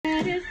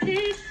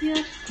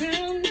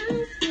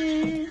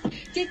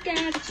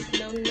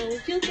don't know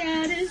you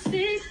got it.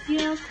 Fix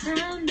your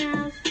crown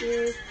now,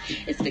 sis.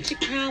 It's Fix Your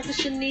Crown with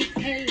Shanice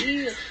K.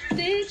 Hill.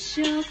 Fix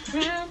your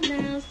crown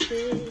now,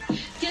 sis.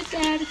 You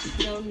got it, just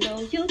don't know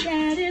you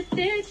got it.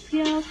 Fix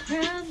your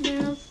crown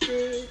now,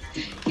 sis.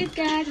 You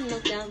got it, no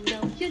doubt,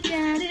 no, you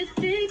got it.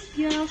 Fix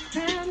your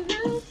crown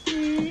now,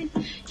 sis.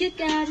 You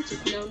got it,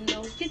 just don't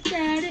know you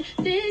got it.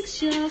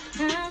 Fix your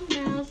crown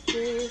now,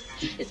 sis.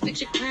 It's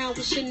Fix Your Crown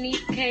with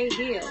Shanice K.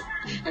 Hill.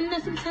 I know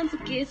sometimes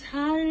it gets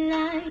hard in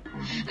life.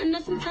 I know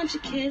sometimes you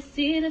can't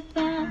see the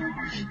far,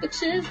 but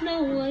just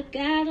know what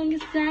God on your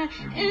side.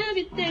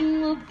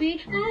 Everything will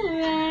be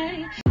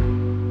alright.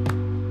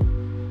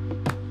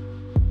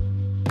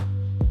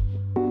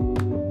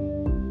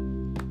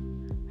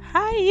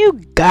 Hi, you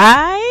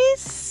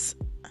guys.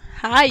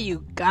 Hi,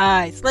 you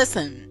guys.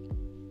 Listen,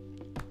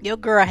 your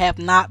girl have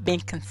not been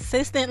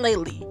consistent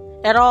lately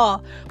at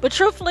all. But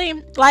truthfully,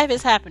 life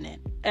is happening.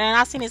 And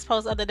I seen this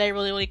post the other day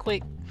really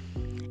quick.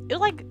 It was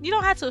like, you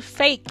don't have to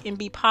fake and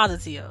be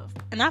positive.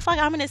 And I feel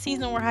like I'm in a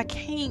season where I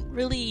can't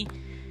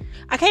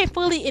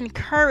fully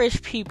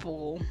encourage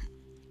people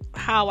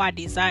how I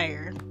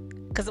desire.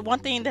 Because one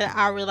thing that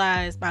I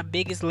realized, my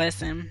biggest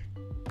lesson,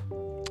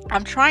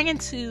 I'm trying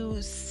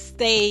to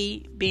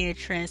stay being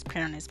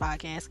transparent in this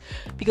podcast,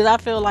 because I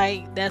feel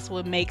like that's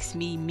what makes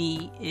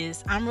me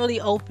is I'm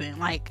really open.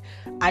 Like,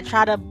 I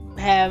try to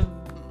have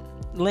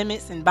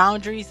limits and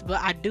boundaries, but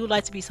I do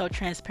like to be so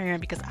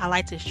transparent, because I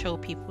like to show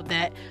people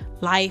that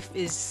life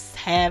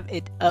have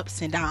its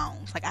ups and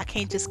downs. Like, I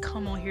can't just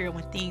come on here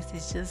when things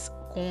is just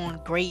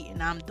going great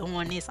and I'm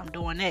doing this, I'm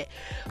doing that.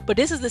 But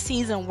this is the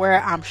season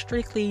where I'm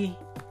strictly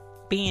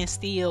being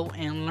still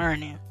and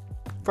learning.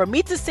 For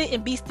me to sit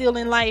and be still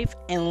in life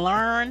and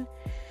learn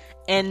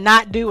and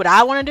not do what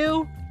I want to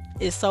do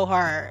is so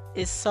hard.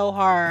 It's so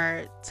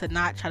hard to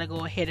not try to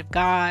go ahead of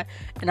God.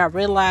 And I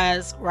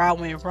realized where I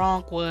went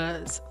wrong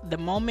was the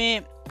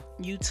moment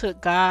you took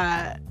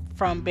God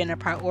from being a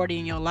priority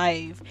in your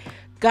life,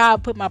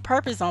 God put my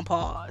purpose on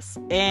pause.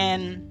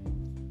 And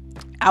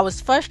I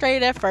was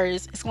frustrated at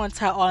first. It's going to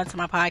tie all into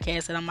my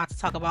podcast that I'm about to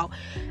talk about.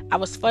 I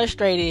was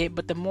frustrated,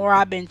 but the more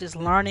I've been just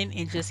learning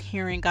and just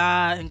hearing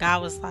God, and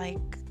God was like,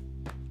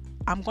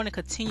 I'm going to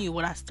continue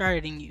what I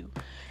started in you.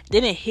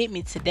 Then it hit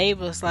me today,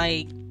 was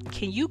like,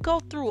 can you go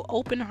through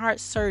open heart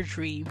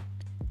surgery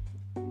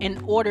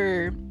in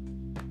order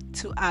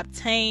to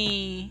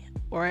obtain,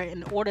 or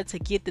in order to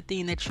get the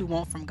thing that you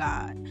want from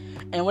God?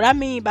 And what I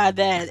mean by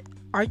that,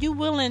 are you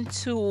willing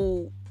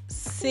to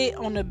sit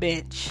on the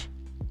bench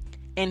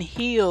and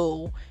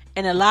heal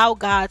and allow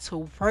God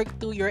to work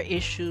through your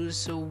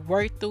issues, to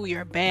work through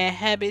your bad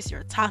habits,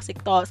 your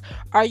toxic thoughts?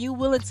 Are you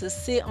willing to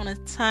sit on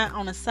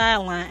the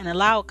sideline and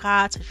allow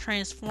God to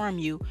transform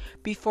you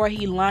before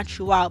He launch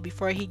you out,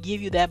 before He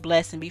give you that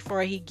blessing,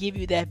 before He give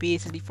you that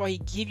business, before He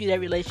give you that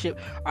relationship?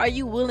 Are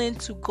you willing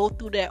to go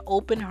through that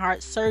open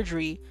heart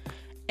surgery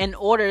in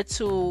order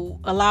to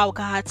allow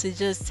God to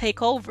just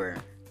take over?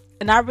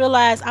 And I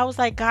realized, I was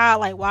like,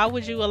 God, like, why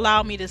would you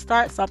allow me to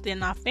start something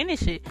and not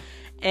finish it?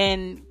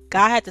 And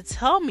God had to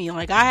tell me,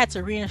 like, I had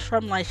to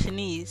reassure me, like,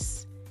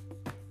 Shanice,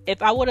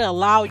 if I would have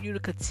allowed you to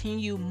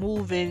continue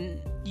moving,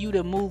 you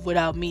to move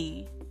without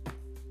me.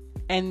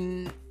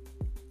 And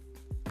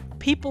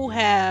people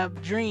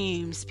have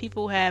dreams,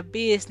 people have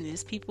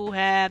business, people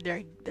have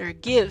their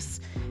gifts,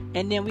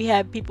 and then we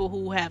have people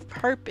who have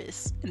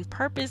purpose. And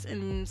purpose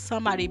and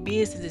somebody's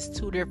business is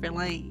two different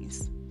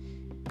lanes.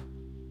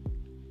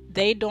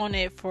 They doing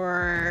it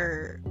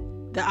for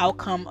the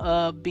outcome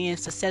of being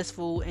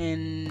successful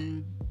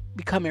and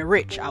becoming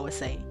rich, I would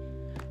say.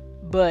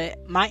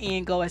 But my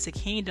end goal as a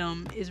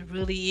kingdom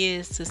really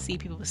is to see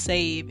people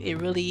saved. It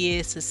really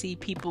is to see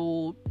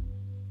people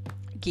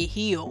get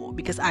healed,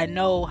 because I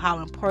know how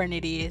important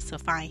it is to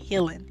find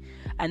healing.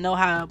 I know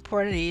how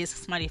important it is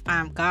for somebody to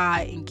find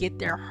God and get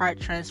their heart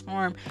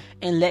transformed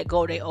and let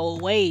go of their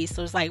old ways.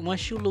 So it's like,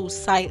 once you lose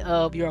sight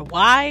of your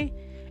why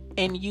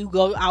and you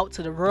go out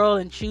to the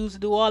world and choose to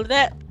do all of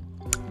that,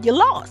 you're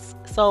lost.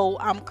 So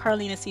I'm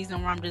currently in a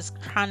season where I'm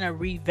just trying to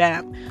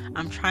revamp.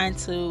 I'm trying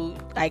to,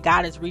 like,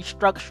 God is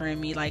restructuring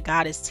me. Like,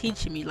 God is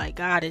teaching me. Like,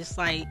 God is,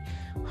 like,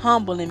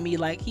 humbling me.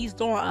 Like, He's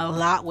doing a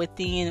lot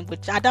within,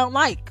 which I don't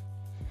like.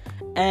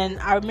 And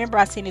I remember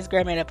I seen this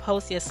girl made a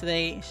post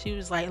yesterday. She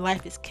was like,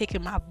 life is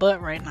kicking my butt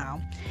right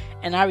now.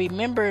 And I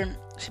remember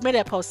she made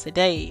that post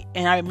today.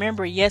 And I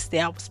remember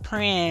yesterday I was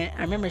praying.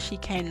 I remember she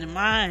came to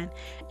mind.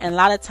 And a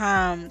lot of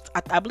times,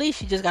 I believe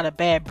she just got a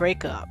bad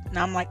breakup. And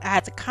I'm like, I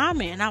had to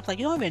comment. And I was like,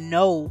 you don't even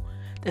know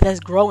that that's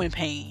growing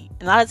pain.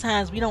 And a lot of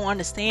times we don't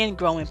understand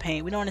growing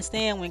pain. We don't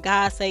understand when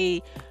God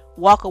say,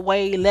 walk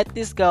away, let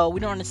this go.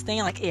 We don't understand,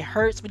 like, it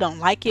hurts. We don't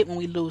like it when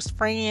we lose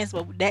friends.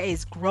 But that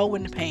is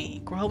growing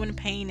pain. Growing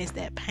pain is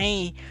that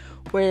pain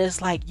where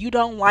it's like you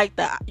don't like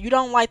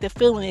the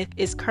feeling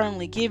it's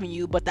currently giving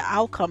you, but the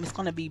outcome is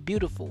going to be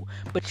beautiful.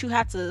 But you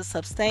have to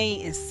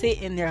sustain and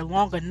sit in there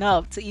long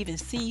enough to even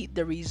see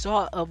the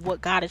result of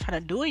what God is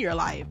trying to do in your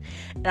life.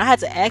 And I had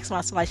to ask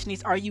myself, like,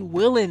 Shanice, are you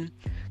willing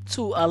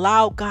to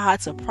allow God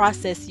to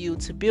process you,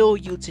 to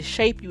build you, to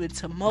shape you, and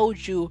to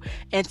mold you,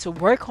 and to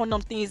work on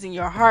them things in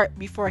your heart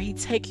before he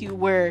take you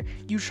where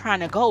you trying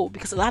to go.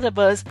 Because a lot of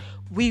us,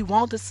 we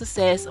want the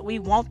success, we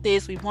want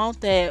this, we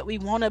want that, we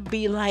want to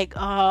be like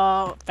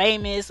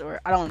famous, or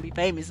I don't want to be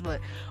famous,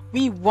 but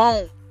we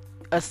want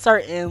a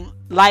certain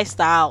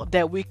lifestyle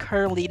that we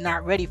currently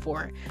not ready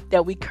for,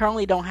 that we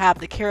currently don't have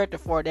the character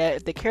for, that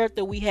if the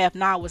character we have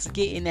now was to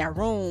get in that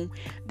room,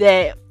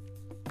 that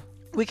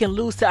we can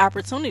lose the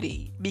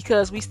opportunity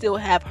because we still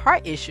have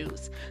heart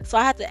issues. So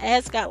I have to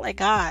ask God, like,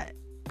 God,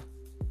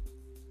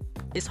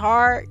 it's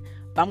hard,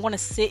 but I'm going to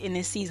sit in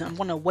this season. I'm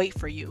going to wait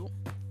for you.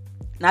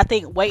 And I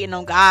think waiting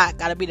on God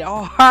got to be the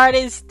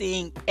hardest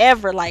thing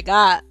ever. Like,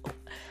 God,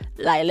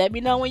 like, let me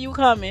know when you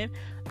coming.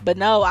 But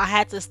no, I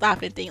had to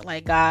stop and think,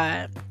 like,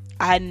 God,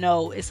 I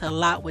know it's a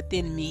lot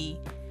within me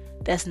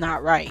that's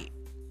not right.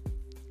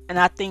 And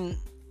I think,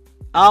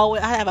 I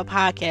have a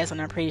podcast, and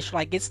I'm pretty sure,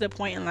 like, get to the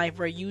point in life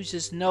where you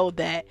just know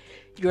that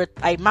you're,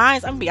 like, I'm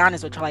gonna be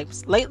honest with you, like,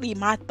 lately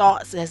my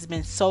thoughts has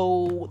been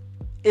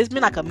it's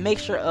been like a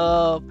mixture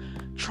of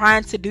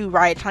trying to do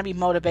right, trying to be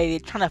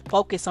motivated, trying to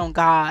focus on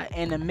God,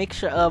 and a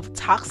mixture of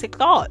toxic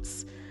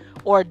thoughts,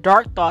 or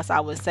dark thoughts,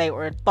 I would say,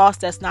 or thoughts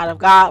that's not of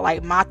God.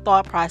 Like, my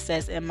thought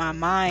process in my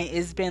mind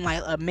has been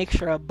like a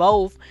mixture of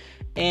both.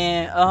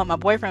 And my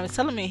boyfriend was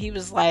telling me, he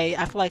was like,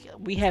 I feel like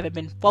we haven't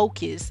been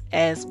focused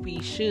as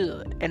we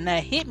should. And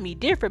that hit me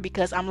different,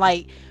 because I'm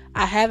like,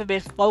 I haven't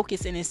been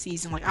focused in this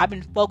season. Like, I've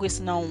been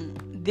focusing on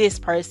this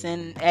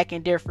person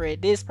acting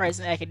different, this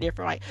person acting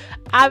different. Like,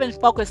 I've been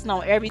focusing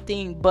on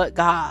everything but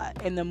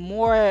God. And the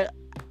more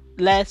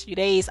last few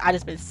days I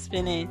just been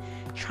spending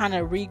trying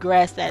to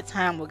regress that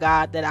time with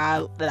God that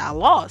I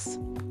lost.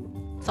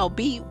 So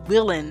be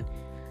willing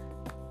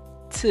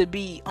to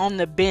be on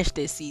the bench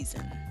this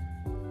season.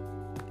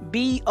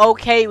 Be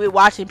okay with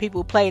watching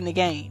people playing the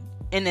game,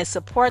 and then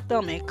support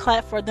them and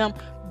clap for them.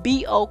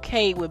 Be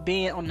okay with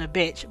being on the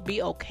bench.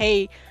 Be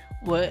okay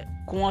with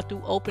going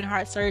through open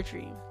heart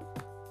surgery,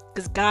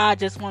 because God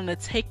just wanted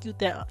to take you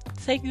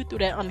through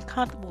that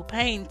uncomfortable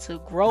pain to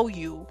grow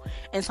you.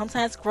 And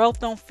sometimes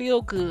growth don't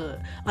feel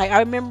good. Like, I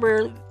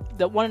remember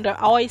I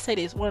always say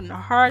this, one of the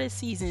hardest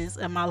seasons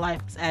of my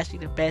life was actually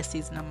the best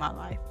season of my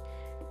life.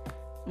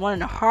 One of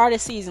the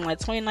hardest seasons, like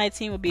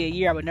 2019 would be a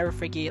year I would never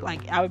forget.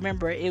 Like, I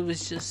remember it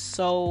was just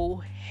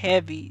so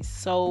heavy,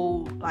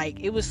 so, like,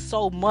 it was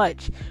so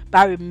much. But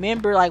I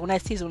remember, like, when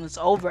that season was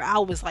over, I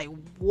was like,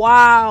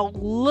 wow,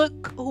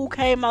 look who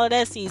came out of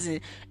that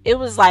season. It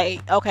was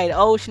like, okay, the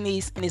old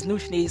Shanice and this new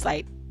Shanice,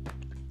 like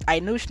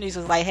new Shanice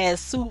was like, had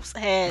soups,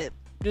 had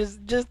just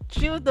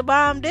she was the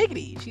bomb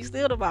diggity. She's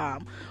still the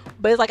bomb.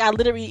 But it's like I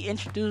literally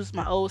introduced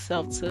my old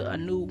self to a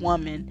new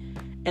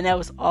woman, and that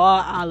was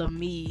all out of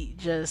me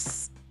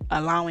just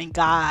allowing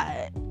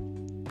God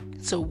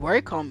to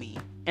work on me.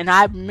 And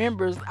I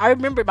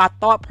remember my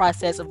thought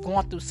process of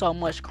going through so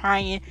much,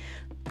 crying,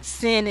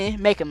 sinning,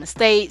 making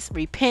mistakes,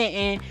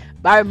 repenting.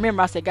 But I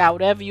remember I said, God,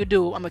 whatever you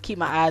do, I'm gonna keep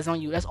my eyes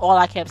on you. That's all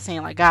I kept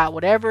saying. Like, God,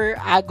 whatever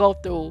I go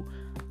through,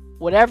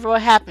 whatever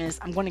happens,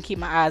 I'm gonna keep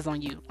my eyes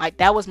on you. Like,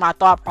 that was my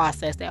thought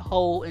process that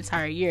whole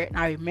entire year. And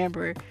I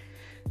remember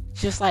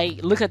just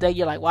like look at that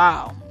year like,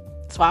 wow.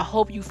 So I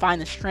hope you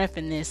find the strength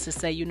in this to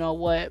say, you know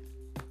what,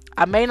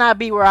 I may not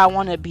be where I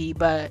want to be,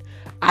 but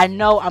I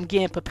know I'm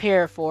getting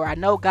prepared for it. I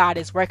know God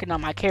is working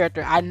on my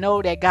character. I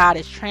know that God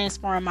is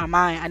transforming my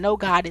mind. I know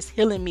God is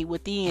healing me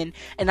within.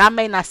 And I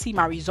may not see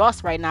my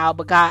results right now,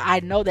 but God, I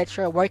know that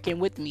you're working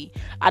with me.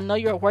 I know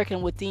you're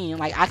working within.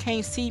 Like, I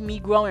can't see me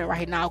growing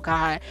right now,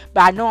 God,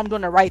 but I know I'm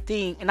doing the right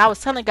thing. And I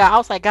was telling God, I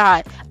was like,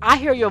 God, I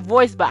hear your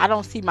voice, but I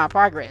don't see my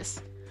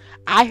progress.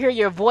 I hear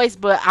your voice,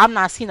 but I'm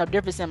not seeing no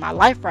difference in my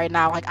life right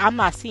now. Like, I'm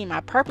not seeing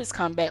my purpose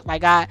come back.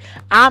 Like,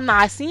 I'm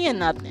not seeing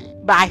nothing,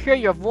 but I hear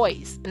your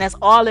voice, and that's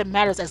all that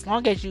matters. As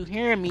long as you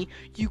hear me,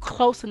 you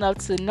close enough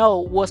to know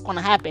what's going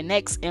to happen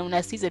next. And when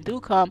that season do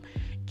come,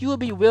 you will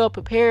be well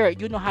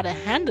prepared. You know how to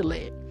handle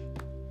it.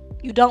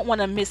 You don't want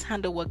to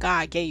mishandle what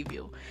God gave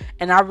you.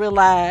 And I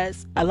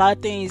realized a lot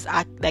of things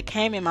that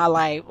came in my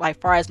life,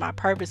 like far as my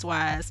purpose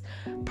wise,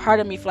 part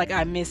of me feel like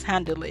I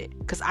mishandled it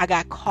because I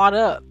got caught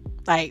up.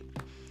 Like,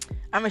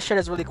 I'm gonna share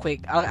this really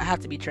quick. I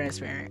have to be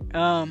transparent.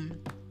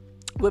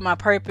 With my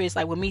purpose,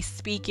 like with me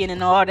speaking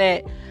and all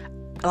that,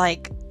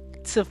 like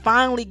to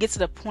finally get to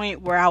the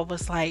point where I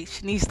was like,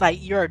 Shanice,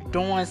 like, you're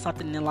doing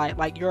something in life.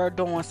 Like, you're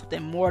doing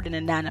something more than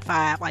a 9 to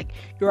 5. Like,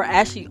 you're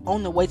actually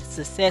on the way to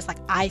success. Like,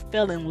 I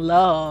fell in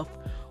love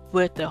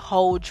with the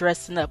whole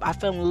dressing up. I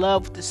fell in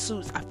love with the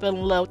suits. I fell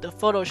in love with the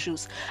photo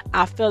shoots.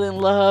 I fell in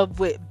love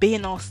with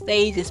being on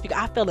stage and speaking.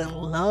 I fell in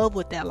love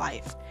with that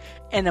life.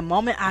 And the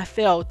moment I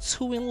fell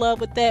too in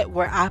love with that,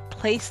 where I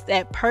placed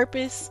that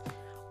purpose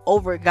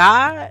over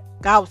God,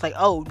 God was like,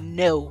 oh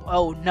no,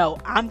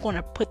 I'm going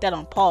to put that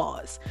on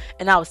pause.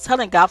 And I was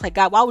telling God, I was like,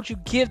 God, why would you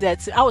give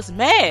that to, I was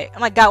mad. I'm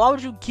like, God, why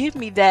would you give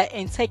me that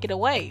and take it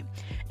away?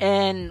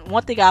 And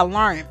one thing I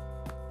learned,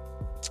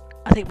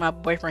 I think my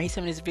boyfriend, he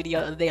sent me this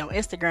video the other day on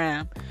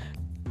Instagram.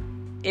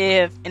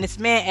 And this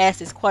man asked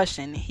this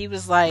question. He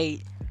was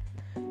like,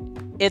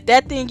 If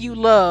that thing you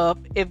love,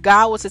 if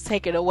God was to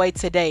take it away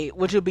today,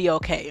 would you be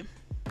okay?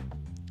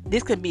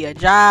 This can be a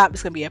job,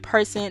 this can be a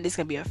person, this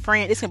can be a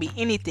friend, this can be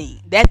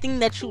anything. That thing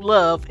that you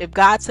love, if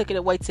God took it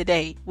away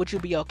today, would you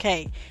be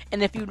okay?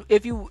 And if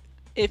you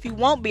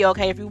won't be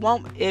okay,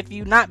 if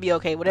you not be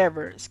okay,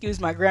 whatever. Excuse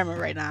my grammar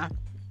right now.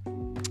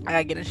 I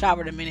gotta get in the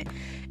shower in a minute.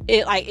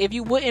 If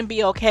you wouldn't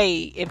be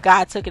okay if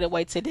God took it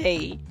away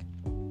today,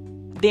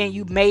 then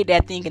you made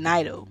that thing an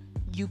idol.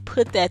 You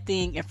put that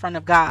thing in front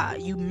of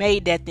God. You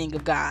made that thing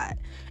of God.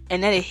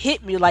 And then it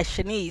hit me like,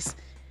 Shanice,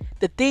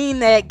 the thing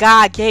that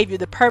God gave you,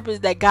 the purpose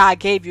that God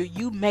gave you,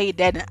 you made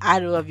that an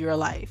idol of your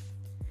life.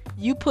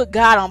 You put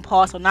God on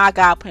pause, so now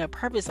God put a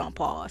purpose on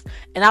pause.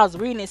 And I was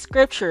reading the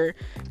scripture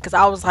because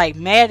I was like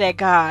mad at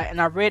God.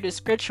 And I read the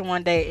scripture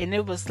one day and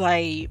it was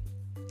like,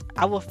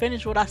 I will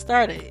finish what I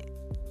started.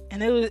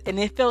 And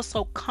it felt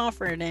so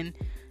comforting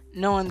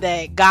knowing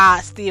that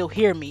God still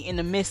hear me in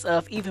the midst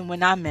of even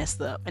when I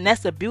messed up. And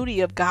that's the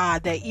beauty of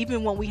God, that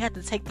even when we have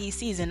to take these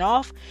seasons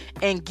off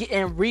and get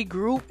and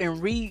regroup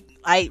and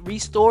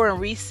restore and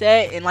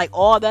reset and like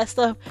all that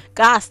stuff,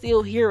 God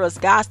still hear us.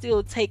 God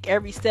still take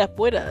every step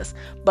with us.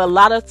 But a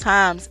lot of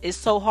times it's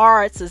so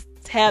hard to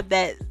have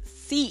that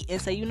seat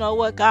and say, you know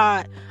what,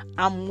 God,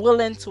 I'm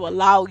willing to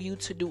allow you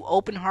to do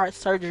open heart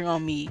surgery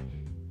on me,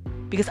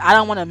 because I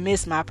don't want to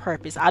miss my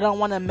purpose. I don't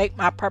want to make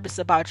my purpose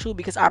about you,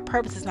 because our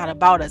purpose is not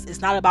about us. It's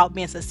not about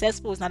being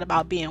successful. It's not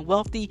about being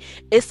wealthy.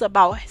 It's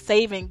about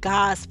saving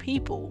God's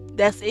people.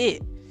 That's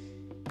it.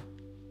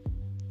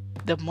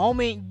 The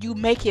moment you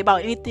make it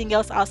about anything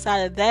else outside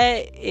of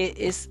that,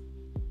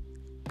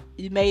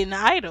 you made an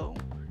idol.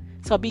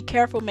 So be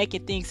careful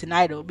making things an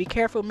idol. Be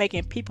careful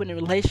making people in a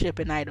relationship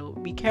an idol.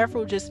 Be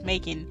careful just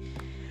making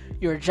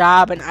your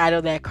job an idol,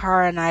 that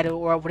car an idol,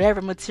 or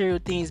whatever material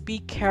things. Be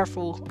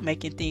careful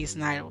making things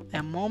an idol.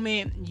 The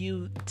moment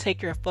you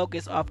take your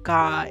focus off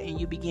God and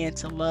you begin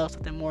to love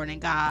something more than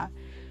God,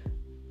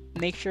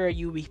 make sure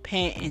you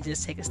repent and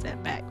just take a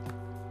step back.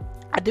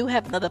 I do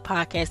have another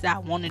podcast that I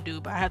want to do,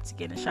 but I have to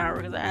get in the shower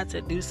because I have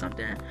to do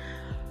something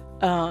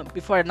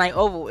before the night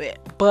over with.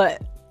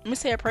 But let me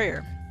say a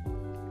prayer.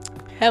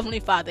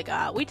 Heavenly Father,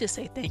 God, we just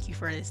say thank you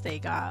for this day,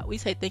 God. We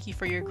say thank you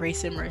for your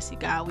grace and mercy,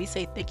 God. We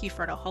say thank you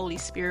for the Holy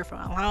Spirit for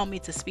allowing me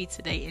to speak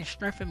today and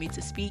strengthen me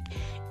to speak,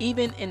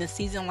 even in a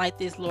season like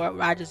this, Lord,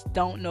 where I just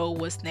don't know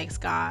what's next,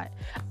 God.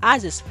 I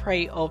just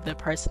pray over the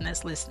person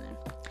that's listening.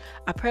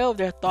 I pray over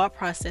their thought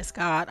process,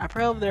 God. I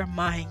pray over their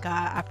mind,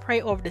 God. I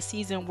pray over the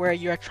season where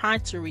you're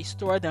trying to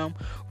restore them,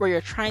 where you're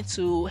trying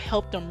to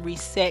help them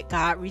reset,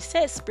 God.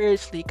 Reset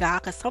spiritually, God,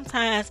 because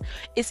sometimes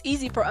it's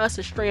easy for us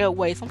to stray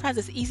away. Sometimes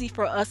it's easy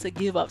for us to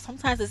give up.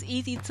 Sometimes it's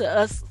easy to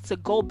us to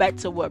go back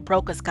to what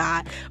broke us,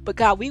 God. But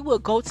God, we will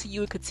go to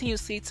you and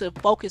continuously to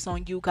focus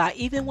on you, God,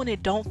 even when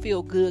it don't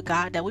feel good,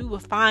 God, that we will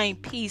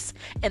find peace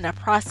in the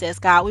process,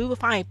 God. We will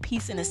find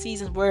peace in the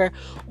seasons where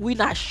we're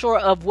not sure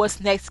of what's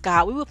next,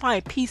 God. We will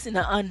find peace in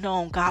the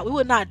unknown, God. We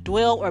will not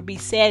dwell or be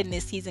sad in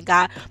this season,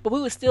 God, but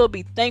we will still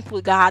be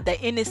thankful, God,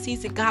 that in this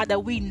season, God,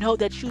 that we know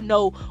that you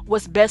know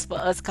what's best for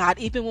us, God,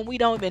 even when we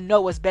don't even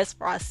know what's best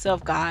for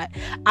ourselves, God.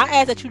 I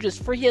ask that you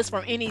just free us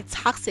from any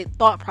toxic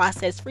thought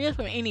process, free us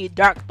from any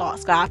dark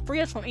thoughts, God, free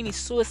us from any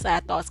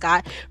suicide thoughts,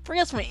 God, free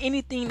us from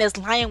anything that's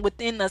lying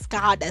within us,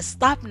 God, that's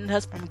stopping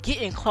us from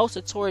getting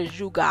closer towards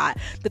you, God.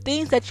 The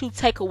things that you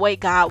take away,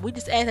 God, we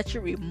just ask that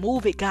you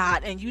remove it,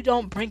 God, and you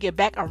don't bring it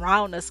back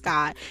around us,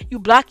 God. You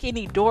block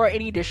any door,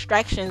 any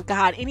distractions,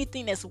 God,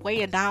 anything that's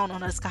weighing down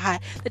on us, God,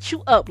 that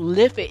you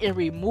uplift it and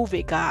remove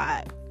it,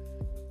 God.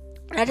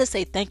 And I just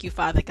say thank you,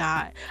 Father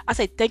God. I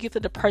say thank you to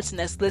the person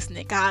that's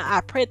listening, God.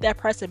 I pray that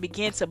person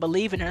begin to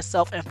believe in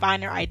herself and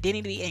find their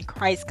identity in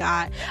Christ,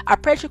 God. I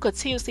pray that you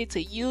continuously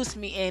to use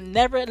me and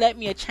never let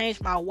me change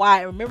my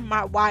why. Remember,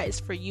 my why is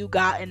for you,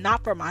 God, and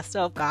not for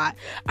myself, God.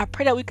 I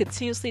pray that we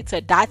continuously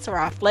to die to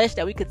our flesh,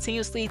 that we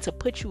continuously to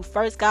put you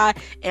first, God,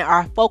 and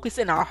our focus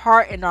in our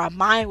heart and our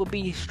mind will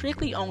be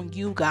strictly on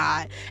you,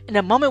 God. And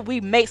the moment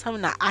we make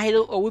something an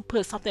idol or we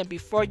put something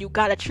before you,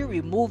 God, that you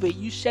remove it,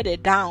 you shut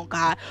it down,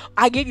 God.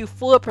 I give you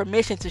full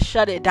permission to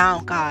shut it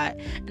down,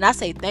 God. And I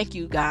say thank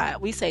you,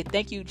 God. We say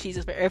thank you,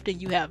 Jesus, for everything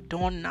you have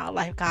done in our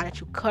life, God, that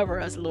you cover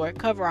us, Lord.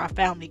 Cover our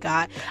family,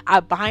 God.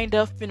 I bind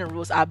up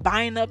funerals. I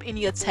bind up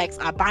any attacks.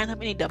 I bind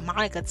up any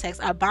demonic attacks.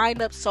 I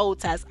bind up soul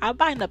ties. I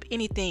bind up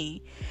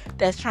anything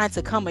that's trying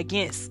to come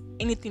against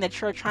anything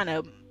that you're trying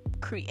to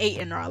create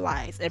in our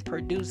lives and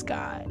produce,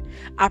 God.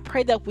 I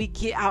pray that we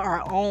get out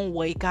our own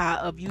way, God,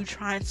 of you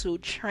trying to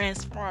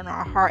transform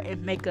our heart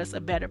and make us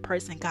a better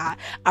person, God.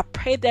 I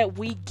pray that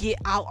we get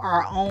out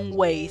our own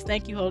ways.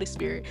 Thank you, Holy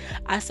Spirit.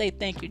 I say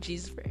thank you,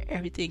 Jesus, for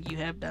everything you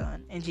have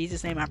done. In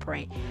Jesus' name I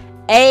pray.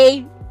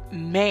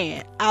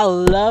 Amen. I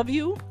love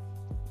you,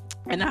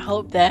 and I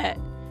hope that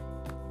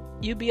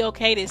you be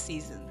okay this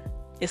season.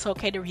 It's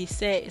okay to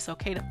reset. It's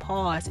okay to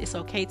pause. It's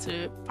okay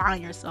to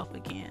find yourself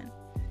again.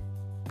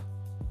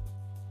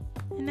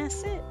 And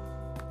that's it.